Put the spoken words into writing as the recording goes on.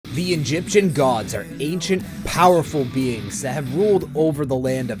The Egyptian gods are ancient, powerful beings that have ruled over the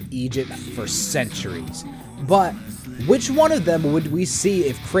land of Egypt for centuries. But which one of them would we see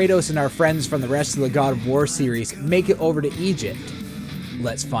if Kratos and our friends from the rest of the God of War series make it over to Egypt?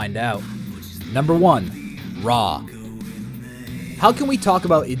 Let's find out. Number 1. Ra. How can we talk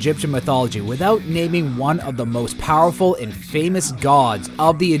about Egyptian mythology without naming one of the most powerful and famous gods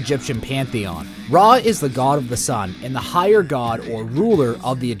of the Egyptian pantheon? Ra is the god of the sun and the higher god or ruler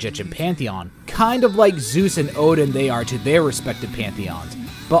of the Egyptian pantheon, kind of like Zeus and Odin they are to their respective pantheons,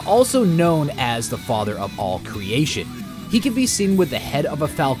 but also known as the father of all creation. He can be seen with the head of a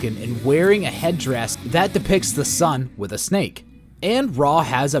falcon and wearing a headdress that depicts the sun with a snake. And Ra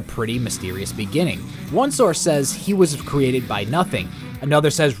has a pretty mysterious beginning. One source says he was created by nothing, another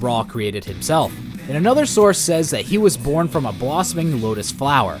says Ra created himself, and another source says that he was born from a blossoming lotus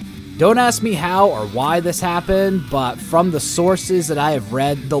flower. Don't ask me how or why this happened, but from the sources that I have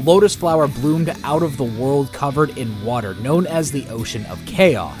read, the lotus flower bloomed out of the world covered in water, known as the Ocean of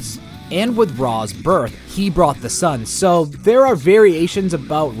Chaos. And with Ra's birth, he brought the sun, so there are variations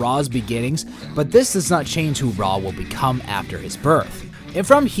about Ra's beginnings, but this does not change who Ra will become after his birth. And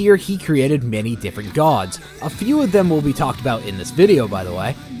from here, he created many different gods. A few of them will be talked about in this video, by the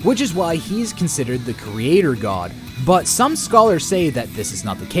way, which is why he's considered the creator god. But some scholars say that this is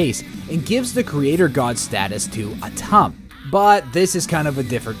not the case, and gives the creator god status to Atum. But this is kind of a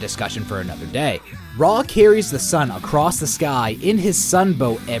different discussion for another day. Ra carries the sun across the sky in his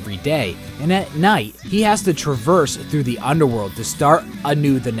sunboat every day, and at night, he has to traverse through the underworld to start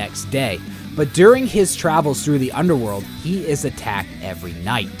anew the next day. But during his travels through the underworld, he is attacked every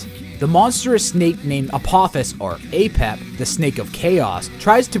night. The monstrous snake named Apophis, or Apep, the snake of chaos,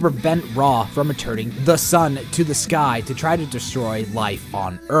 tries to prevent Ra from returning the sun to the sky to try to destroy life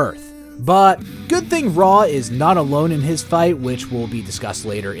on Earth. But good thing Ra is not alone in his fight, which will be discussed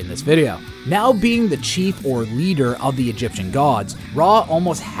later in this video. Now being the chief or leader of the Egyptian gods, Ra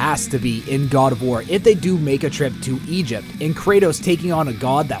almost has to be in God of War if they do make a trip to Egypt, and Kratos taking on a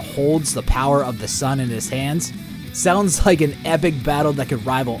god that holds the power of the sun in his hands sounds like an epic battle that could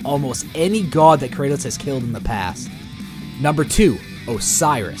rival almost any god that Kratos has killed in the past. Number 2.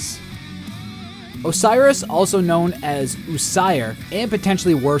 Osiris. Osiris, also known as Usair, and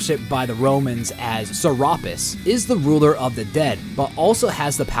potentially worshipped by the Romans as Serapis, is the ruler of the dead, but also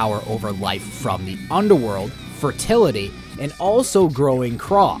has the power over life from the underworld, fertility, and also growing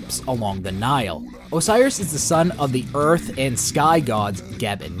crops along the Nile. Osiris is the son of the earth and sky gods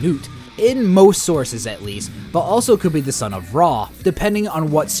Geb and Nut, in most sources at least, but also could be the son of Ra, depending on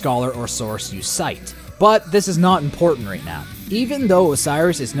what scholar or source you cite. But this is not important right now. Even though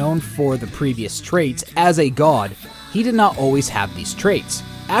Osiris is known for the previous traits as a god, he did not always have these traits.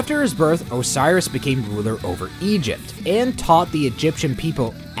 After his birth, Osiris became ruler over Egypt and taught the Egyptian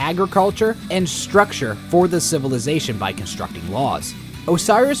people agriculture and structure for the civilization by constructing laws.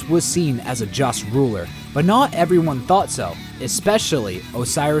 Osiris was seen as a just ruler, but not everyone thought so, especially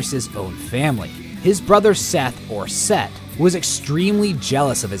Osiris's own family. His brother Seth, or Set, was extremely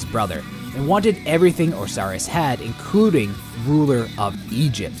jealous of his brother and wanted everything Osiris had, including ruler of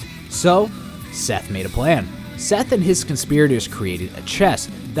Egypt. So, Seth made a plan. Seth and his conspirators created a chest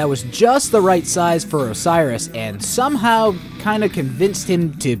that was just the right size for Osiris and somehow kinda convinced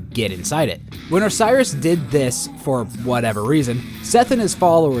him to get inside it. When Osiris did this, for whatever reason, Seth and his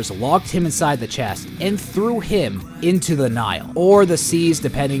followers locked him inside the chest and threw him into the Nile, or the seas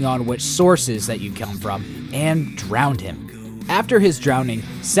depending on which sources that you come from, and drowned him. After his drowning,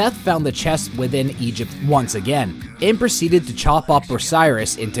 Seth found the chest within Egypt once again, and proceeded to chop up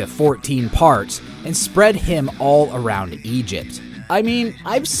Osiris into 14 parts and spread him all around Egypt. I mean,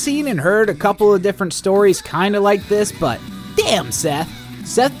 I've seen and heard a couple of different stories kinda like this, but damn Seth!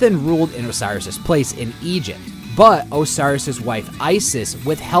 Seth then ruled in Osiris' place in Egypt, but Osiris' wife Isis,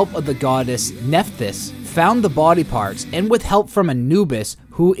 with help of the goddess Nephthys, found the body parts, and with help from Anubis,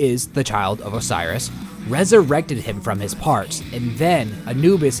 who is the child of Osiris, resurrected him from his parts, and then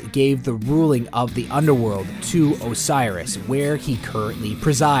Anubis gave the ruling of the underworld to Osiris, where he currently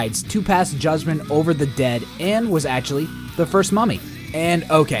presides to pass judgment over the dead and was actually the first mummy. And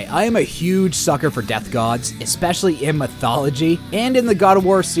okay, I am a huge sucker for death gods, especially in mythology and in the God of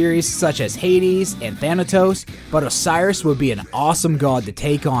War series such as Hades and Thanatos, but Osiris would be an awesome god to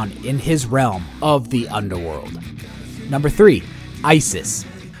take on in his realm of the underworld. Number 3. Isis.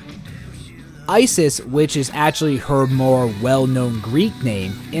 Isis, which is actually her more well-known Greek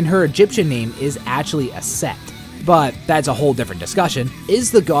name, and her Egyptian name is actually Aset, but that's a whole different discussion,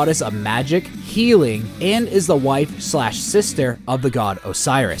 is the goddess of magic, healing, and is the wife/sister of the god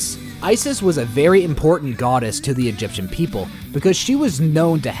Osiris. Isis was a very important goddess to the Egyptian people because she was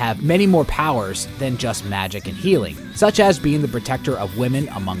known to have many more powers than just magic and healing, such as being the protector of women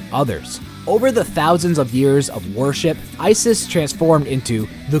among others. Over the thousands of years of worship, Isis transformed into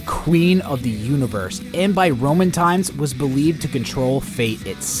the Queen of the Universe, and by Roman times was believed to control fate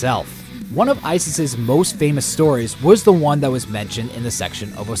itself. One of Isis's most famous stories was the one that was mentioned in the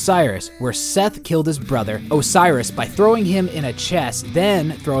section of Osiris, where Seth killed his brother Osiris by throwing him in a chest,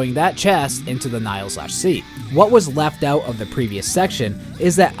 then throwing that chest into the Nile/sea. What was left out of the previous section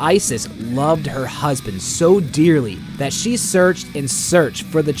is that Isis loved her husband so dearly that she searched and searched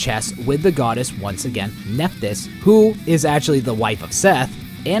for the chest with the goddess, once again, Nephthys, who is actually the wife of Seth,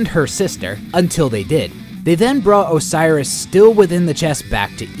 and her sister, until they did. They then brought Osiris still within the chest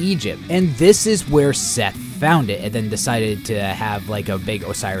back to Egypt, and this is where Seth found it and then decided to have like a big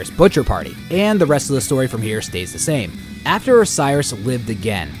Osiris butcher party. And the rest of the story from here stays the same. After Osiris lived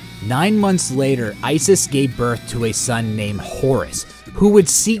again, 9 months later, Isis gave birth to a son named Horus, who would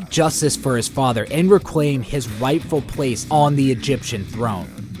seek justice for his father and reclaim his rightful place on the Egyptian throne.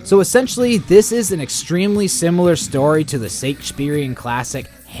 So essentially, this is an extremely similar story to the Shakespearean classic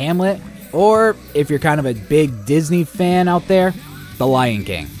Hamlet, or if you're kind of a big Disney fan out there, The Lion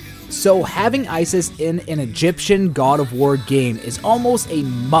King. So having Isis in an Egyptian God of War game is almost a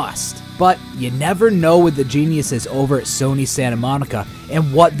must, but you never know with the geniuses over at Sony Santa Monica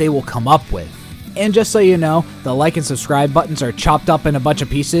and what they will come up with. And just so you know, the like and subscribe buttons are chopped up in a bunch of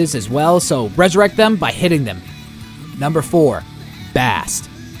pieces as well, so resurrect them by hitting them. Number 4, Bast.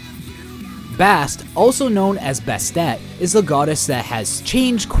 Bast, also known as Bastet, is a goddess that has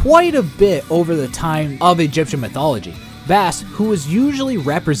changed quite a bit over the time of Egyptian mythology. Bast, who was usually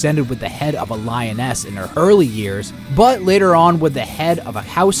represented with the head of a lioness in her early years, but later on with the head of a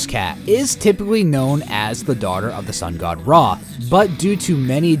house cat, is typically known as the daughter of the sun god Ra, but due to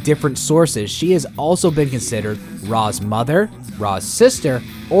many different sources, she has also been considered Ra's mother, Ra's sister,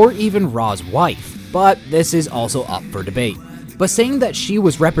 or even Ra's wife, but this is also up for debate. But saying that she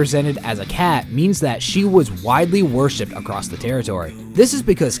was represented as a cat means that she was widely worshipped across the territory. This is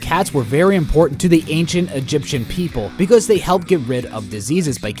because cats were very important to the ancient Egyptian people because they helped get rid of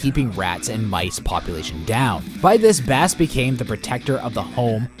diseases by keeping rats and mice population down. By this, Bast became the protector of the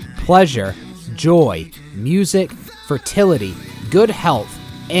home, pleasure, joy, music, fertility, good health,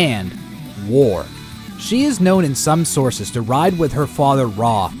 and war. She is known in some sources to ride with her father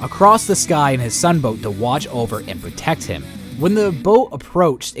Ra across the sky in his sunboat to watch over and protect him. When the boat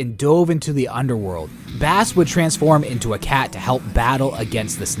approached and dove into the underworld, Bast would transform into a cat to help battle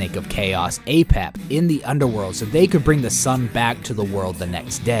against the Snake of Chaos, Apep, in the underworld so they could bring the sun back to the world the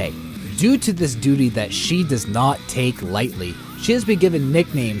next day. Due to this duty that she does not take lightly, she has been given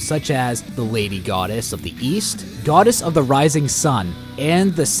nicknames such as the Lady Goddess of the East, Goddess of the Rising Sun,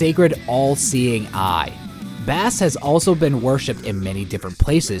 and the Sacred All-Seeing Eye. Bast has also been worshipped in many different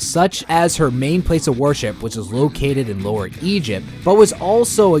places, such as her main place of worship, which is located in Lower Egypt, but was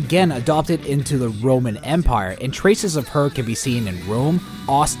also again adopted into the Roman Empire, and traces of her can be seen in Rome,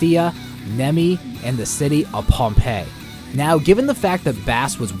 Ostia, Nemi, and the city of Pompeii. Now, given the fact that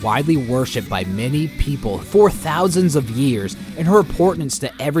Bast was widely worshipped by many people for thousands of years, and her importance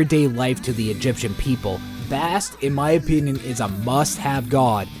to everyday life to the Egyptian people, Bast, in my opinion, is a must-have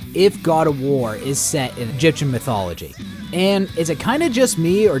god if God of War is set in Egyptian mythology. And is it kind of just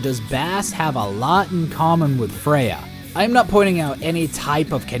me, or does Bast have a lot in common with Freya? I'm not pointing out any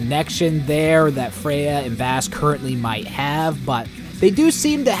type of connection there that Freya and Bast currently might have, but they do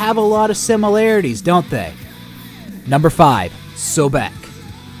seem to have a lot of similarities, don't they? Number 5, Sobek.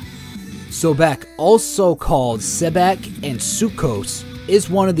 Sobek, also called Sebek and Sukos, is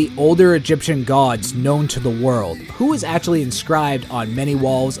one of the older Egyptian gods known to the world, who is actually inscribed on many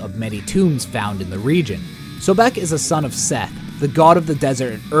walls of many tombs found in the region. Sobek is a son of Seth, the god of the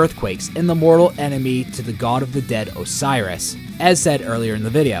desert and earthquakes, and the mortal enemy to the god of the dead Osiris, as said earlier in the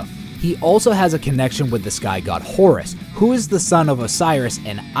video. He also has a connection with the sky god Horus, who is the son of Osiris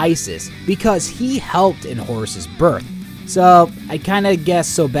and Isis, because he helped in Horus's birth. So I kinda guess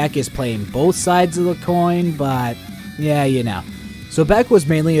Sobek is playing both sides of the coin, but yeah, you know. Sobek was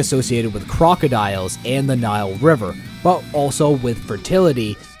mainly associated with crocodiles and the Nile River, but also with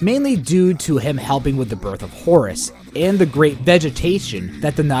fertility, mainly due to him helping with the birth of Horus, and the great vegetation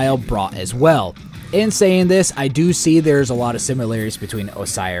that the Nile brought as well. In saying this, I do see there's a lot of similarities between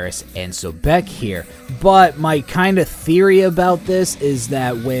Osiris and Sobek here, but my kind of theory about this is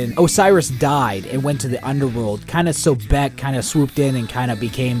that when Osiris died and went to the underworld, kind of Sobek kind of swooped in and kind of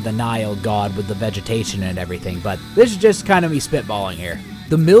became the Nile god with the vegetation and everything, but this is just kind of me spitballing here.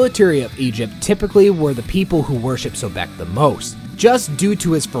 The military of Egypt typically were the people who worshiped Sobek the most, just due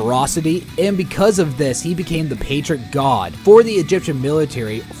to his ferocity, and because of this, he became the patron god for the Egyptian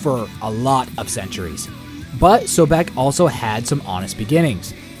military for a lot of centuries. But Sobek also had some honest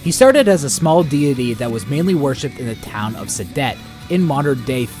beginnings. He started as a small deity that was mainly worshipped in the town of Sedet in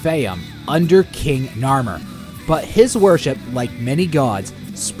modern-day Fayum under King Narmer, but his worship, like many gods,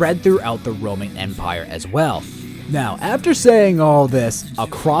 spread throughout the Roman Empire as well. Now, after saying all this, a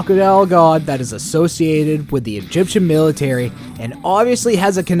crocodile god that is associated with the Egyptian military and obviously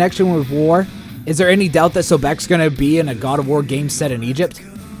has a connection with war, is there any doubt that Sobek's gonna be in a God of War game set in Egypt?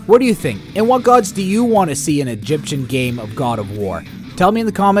 What do you think? And what gods do you want to see in an Egyptian game of God of War? Tell me in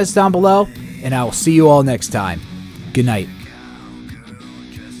the comments down below, and I will see you all next time. Good night.